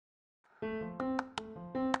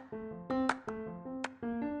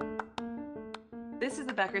This is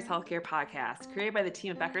the Becker's Healthcare Podcast, created by the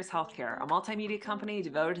team at Becker's Healthcare, a multimedia company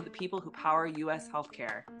devoted to the people who power U.S.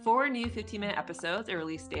 healthcare. 4 new 15-minute episodes are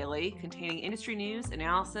released daily, containing industry news,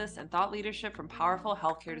 analysis, and thought leadership from powerful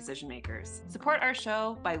healthcare decision makers. Support our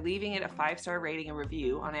show by leaving it a 5-star rating and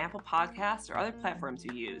review on Apple Podcasts or other platforms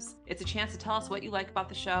you use. It's a chance to tell us what you like about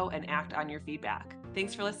the show and act on your feedback.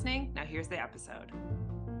 Thanks for listening. Now here's the episode.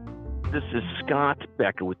 This is Scott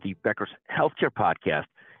Becker with the Becker's Healthcare Podcast.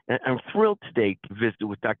 And I'm thrilled today to visit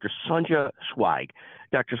with Dr. Sunjya Schweig.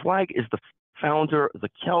 Dr. Schweig is the founder of the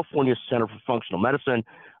California Center for Functional Medicine,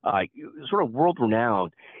 sort of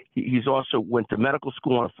world-renowned. He's also went to medical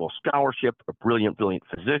school on a full scholarship, a brilliant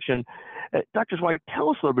physician. Dr. Schweig, tell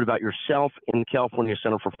us a little bit about yourself and the California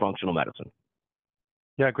Center for Functional Medicine.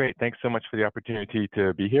 Yeah, great. Thanks so much for the opportunity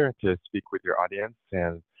to be here to speak with your audience.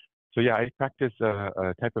 And so, yeah, I practice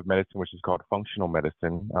a type of medicine which is called functional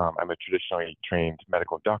medicine. I'm a traditionally trained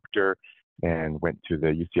medical doctor and went to the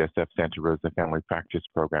UCSF Santa Rosa Family Practice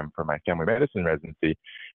Program for my family medicine residency,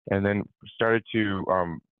 and then started to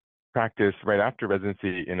practice right after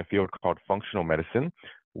residency in a field called functional medicine,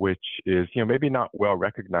 which is, maybe not well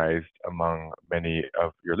recognized among many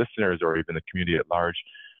of your listeners or even the community at large.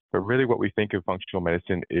 But really what we think of functional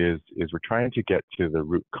medicine is we're trying to get to the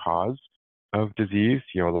root cause of disease.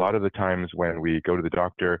 A lot of the times when we go to the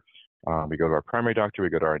doctor, we go to our primary doctor, we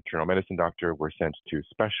go to our internal medicine doctor, we're sent to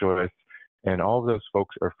specialists, and all of those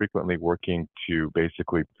folks are frequently working to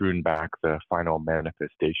basically prune back the final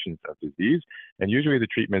manifestations of disease. And usually the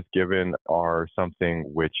treatments given are something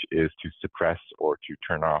which is to suppress or to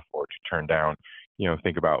turn off or to turn down.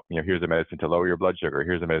 Think about, here's a medicine to lower your blood sugar,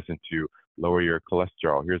 here's a medicine to lower your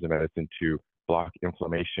cholesterol, here's a medicine to block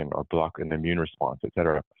inflammation or block an immune response, et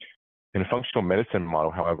cetera. In a functional medicine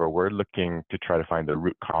model, however, we're looking to try to find the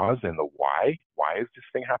root cause and the why. Why is this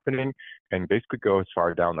thing happening? And basically go as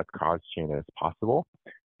far down the cause chain as possible.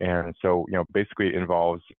 And so, basically it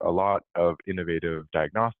involves a lot of innovative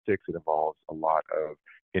diagnostics. It involves a lot of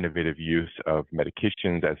innovative use of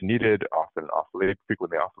medications as needed, often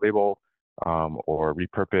frequently off-label or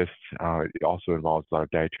repurposed. It also involves a lot of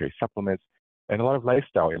dietary supplements and a lot of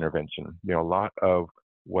lifestyle intervention. A lot of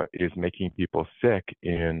what is making people sick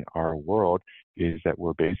in our world is that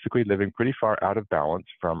we're basically living pretty far out of balance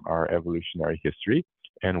from our evolutionary history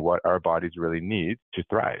and what our bodies really need to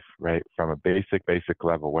thrive, right? From a basic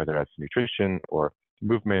level, whether that's nutrition or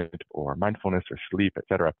movement or mindfulness or sleep, et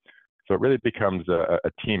cetera. So it really becomes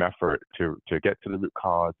a team effort to get to the root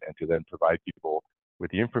cause and to then provide people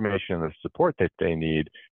with the information and the support that they need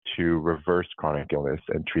to reverse chronic illness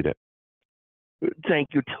and treat it. Thank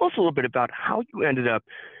you. Tell us a little bit about how you ended up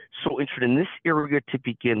so interested in this area to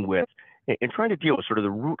begin with and trying to deal with sort of the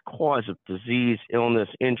root cause of disease, illness,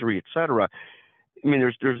 injury, et cetera. I mean,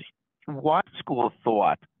 there's one school of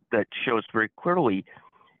thought that shows very clearly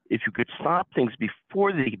if you could stop things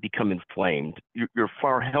before they become inflamed, you're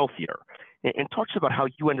far healthier. And talks about how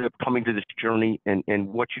you ended up coming to this journey and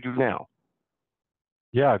what you do now.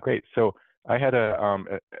 Yeah, great. So I had a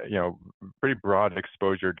pretty broad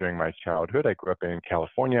exposure during my childhood. I grew up in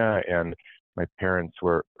California, and my parents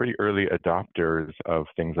were pretty early adopters of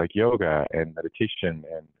things like yoga and meditation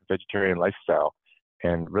and vegetarian lifestyle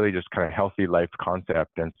and really just kind of healthy life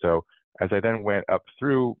concept. And so as I then went up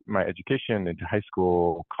through my education into high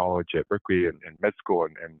school, college at Berkeley and med school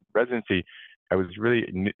and residency, I was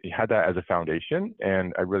really had that as a foundation,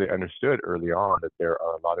 and I really understood early on that there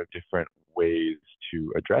are a lot of different ways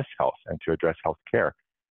to address health and to address health care.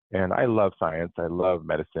 And I love science, I love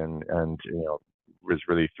medicine, and was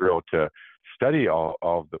really thrilled to study all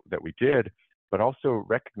that we did, but also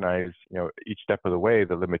recognize each step of the way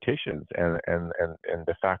the limitations and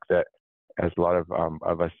the fact that, as a lot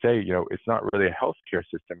of us say, it's not really a healthcare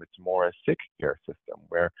system, it's more a sick care system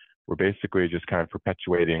where we're basically just kind of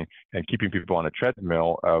perpetuating and keeping people on a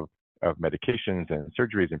treadmill of medications and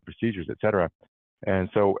surgeries and procedures, et cetera. And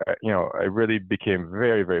so, I really became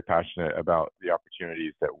very, very passionate about the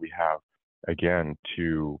opportunities that we have, again,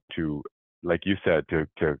 to like you said, to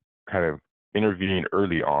kind of intervene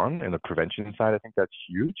early on in the prevention side. I think that's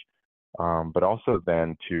huge. But also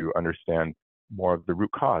then to understand more of the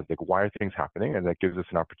root cause, like why are things happening? And that gives us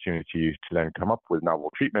an opportunity to then come up with novel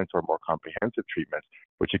treatments or more comprehensive treatments,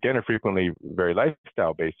 which again are frequently very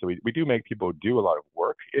lifestyle based. So we do make people do a lot of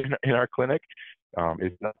work in our clinic.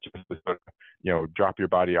 It's not just the sort of, drop your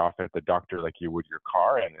body off at the doctor like you would your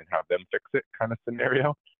car and have them fix it kind of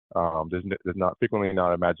scenario. There's not frequently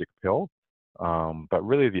not a magic pill, but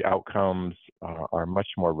really the outcomes are much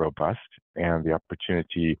more robust, and the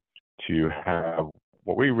opportunity to have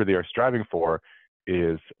what we really are striving for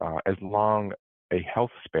is as long a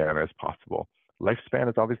health span as possible. Lifespan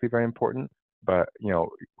is obviously very important, but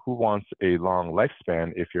who wants a long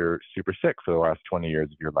lifespan if you're super sick for the last 20 years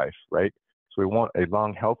of your life, right? So we want a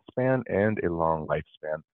long health span and a long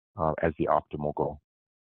lifespan as the optimal goal.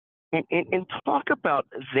 And talk about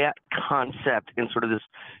that concept and sort of this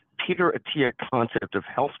Peter Attia concept of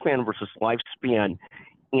health span versus lifespan.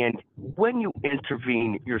 And when you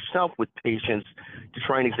intervene yourself with patients to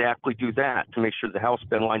try and exactly do that, to make sure the health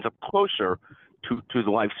span lines up closer to the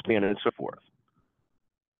lifespan and so forth.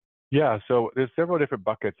 Yeah, so there's several different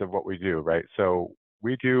buckets of what we do, right? So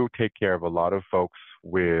we do take care of a lot of folks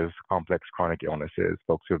with complex chronic illnesses,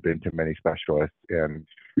 folks who have been to many specialists and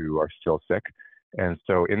who are still sick. And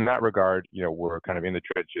so in that regard, we're kind of in the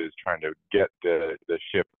trenches trying to get the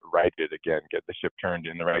ship righted again, get the ship turned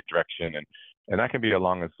in the right direction. And that can be a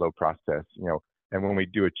long and slow process, And when we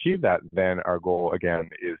do achieve that, then our goal again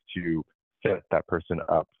is to set that person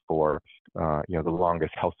up for, the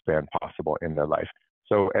longest health span possible in their life.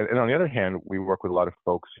 So, and on the other hand, we work with a lot of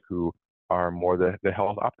folks who are more the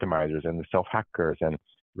health optimizers and the self-hackers and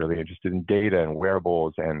really interested in data and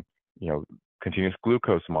wearables and, continuous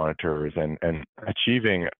glucose monitors and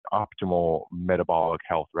achieving optimal metabolic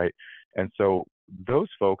health, right? And so those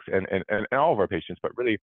folks and all of our patients, but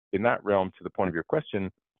really in that realm, to the point of your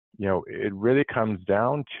question, it really comes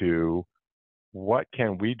down to what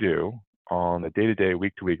can we do on a day-to-day,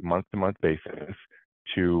 week-to-week, month-to-month basis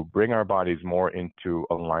to bring our bodies more into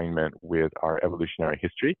alignment with our evolutionary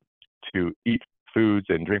history, to eat foods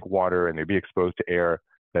and drink water and be exposed to air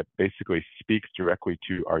that basically speaks directly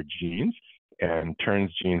to our genes and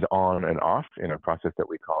turns genes on and off in a process that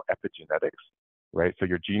we call epigenetics, right? So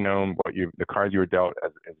your genome, the cards you were dealt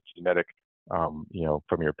as genetic, from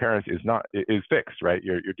your parents is fixed, right?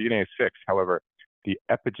 Your DNA is fixed. However, the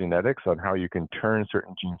epigenetics on how you can turn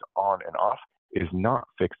certain genes on and off is not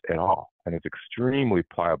fixed at all, and it's extremely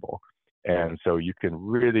pliable. And so you can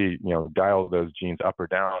really, dial those genes up or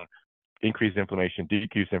down, increase inflammation,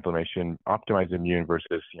 decrease inflammation, optimize immune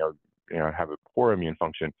versus, have a poor immune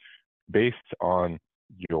function based on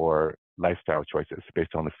your lifestyle choices,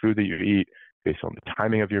 based on the food that you eat, based on the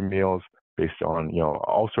timing of your meals, based on,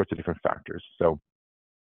 all sorts of different factors. So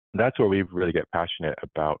that's where we really get passionate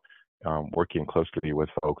about working closely with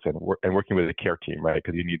folks and working with a care team, right?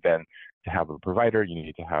 Because you need then to have a provider, you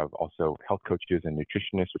need to have also health coaches and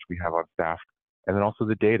nutritionists, which we have on staff, and then also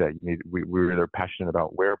the data. We're really passionate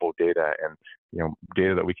about wearable data and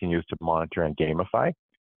data that we can use to monitor and gamify.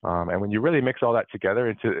 And when you really mix all that together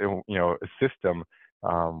into a system,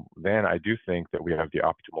 then I do think that we have the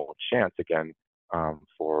optimal chance again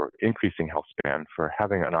for increasing health span, for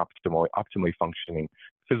having an optimally functioning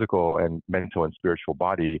physical and mental and spiritual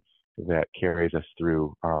body that carries us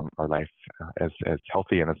through our life as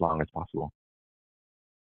healthy and as long as possible.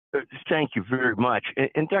 Thank you very much.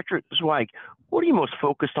 And Dr. Schweig, what are you most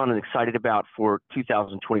focused on and excited about for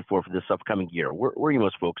 2024 for this upcoming year? Where are you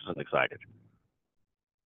most focused and excited?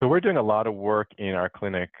 So we're doing a lot of work in our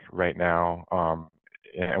clinic right now.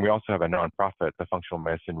 And we also have a nonprofit, the Functional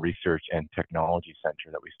Medicine Research and Technology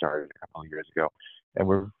Center that we started a couple of years ago. And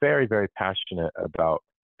we're very, very passionate about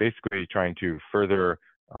basically trying to further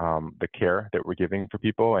the care that we're giving for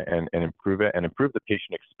people and improve it and improve the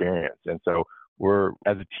patient experience. And so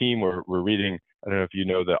as a team, we're reading, I don't know if you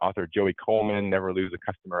know the author Joey Coleman, Never Lose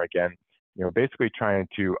a Customer Again, basically trying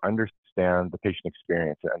to understand the patient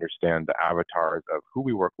experience and understand the avatars of who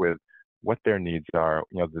we work with, what their needs are.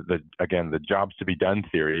 The jobs to be done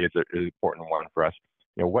theory is an important one for us.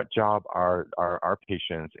 What job are our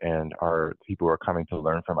patients and our people who are coming to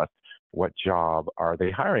learn from us, what job are they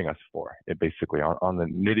hiring us for, basically on the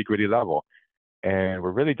nitty-gritty level. And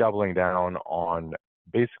we're really doubling down on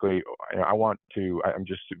basically, I'm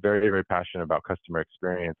just very, very passionate about customer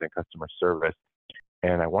experience and customer service.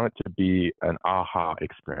 And I want it to be an aha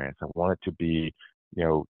experience. I want it to be,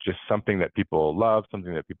 just something that people love,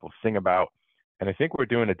 something that people sing about. And I think we're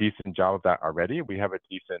doing a decent job of that already. We have a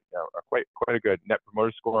decent, quite a good net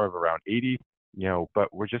promoter score of around 80, but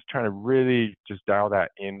we're just trying to really just dial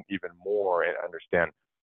that in even more and understand,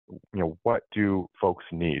 what do folks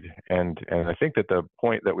need? And I think that the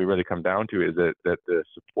point that we really come down to is that the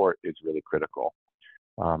support is really critical.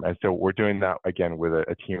 And so we're doing that again with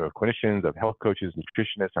a team of clinicians, of health coaches,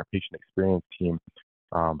 nutritionists, our patient experience team.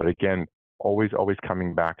 But again, always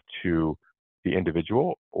coming back to the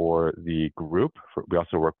individual or the group. We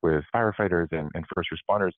also work with firefighters and first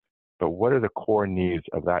responders, but what are the core needs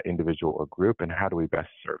of that individual or group and how do we best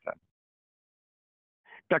serve them?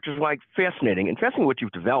 Dr. Schweig, fascinating what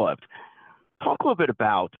you've developed. Talk a little bit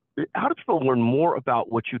about how do people learn more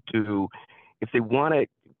about what you do if they want to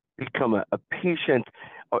become a patient?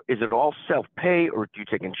 Is it all self-pay or do you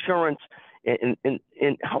take insurance?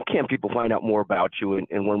 And how can people find out more about you and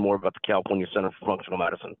learn more about the California Center for Functional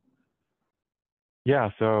Medicine?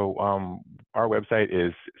 Yeah, so our website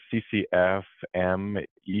is ccfmed.com,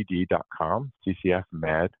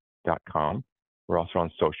 ccfmed.com. We're also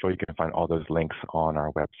on social. You can find all those links on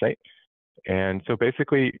our website. And so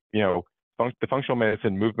basically, the functional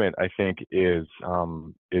medicine movement, I think, is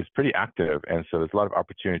pretty active. And so there's a lot of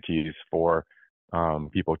opportunities for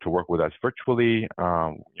people to work with us virtually.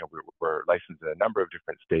 We're licensed in a number of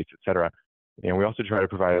different states, et cetera. And we also try to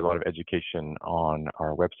provide a lot of education on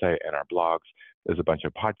our website and our blogs. There's a bunch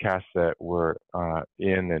of podcasts that we're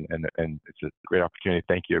in, and it's a great opportunity.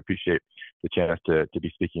 Thank you. I appreciate the chance to be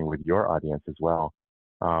speaking with your audience as well.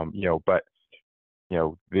 If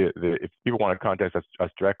people want to contact us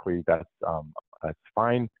directly, that's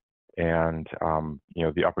fine. And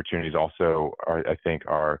the opportunities also I think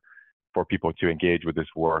are for people to engage with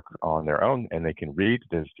this work on their own, and they can read.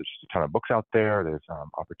 There's just a ton of books out there. There's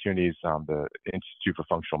opportunities. The Institute for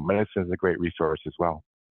Functional Medicine is a great resource as well.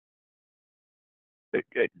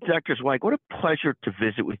 Dr. Schweig, what a pleasure to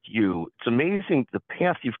visit with you. It's amazing the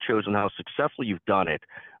path you've chosen, how successfully you've done it.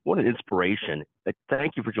 What an inspiration.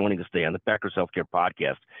 Thank you for joining us today on the Becker's Healthcare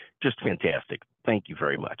Podcast. Just fantastic. Thank you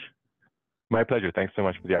very much. My pleasure. Thanks so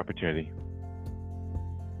much for the opportunity.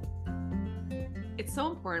 It's so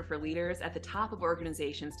important for leaders at the top of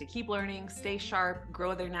organizations to keep learning, stay sharp,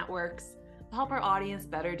 grow their networks. To help our audience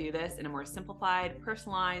better do this in a more simplified,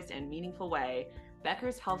 personalized, and meaningful way,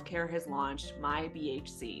 Becker's Healthcare has launched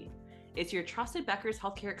MyBHC. It's your trusted Becker's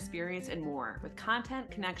Healthcare experience and more, with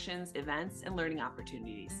content, connections, events, and learning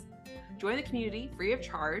opportunities. Join the community free of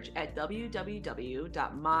charge at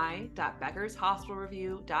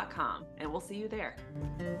www.my.beckershospitalreview.com, and we'll see you there.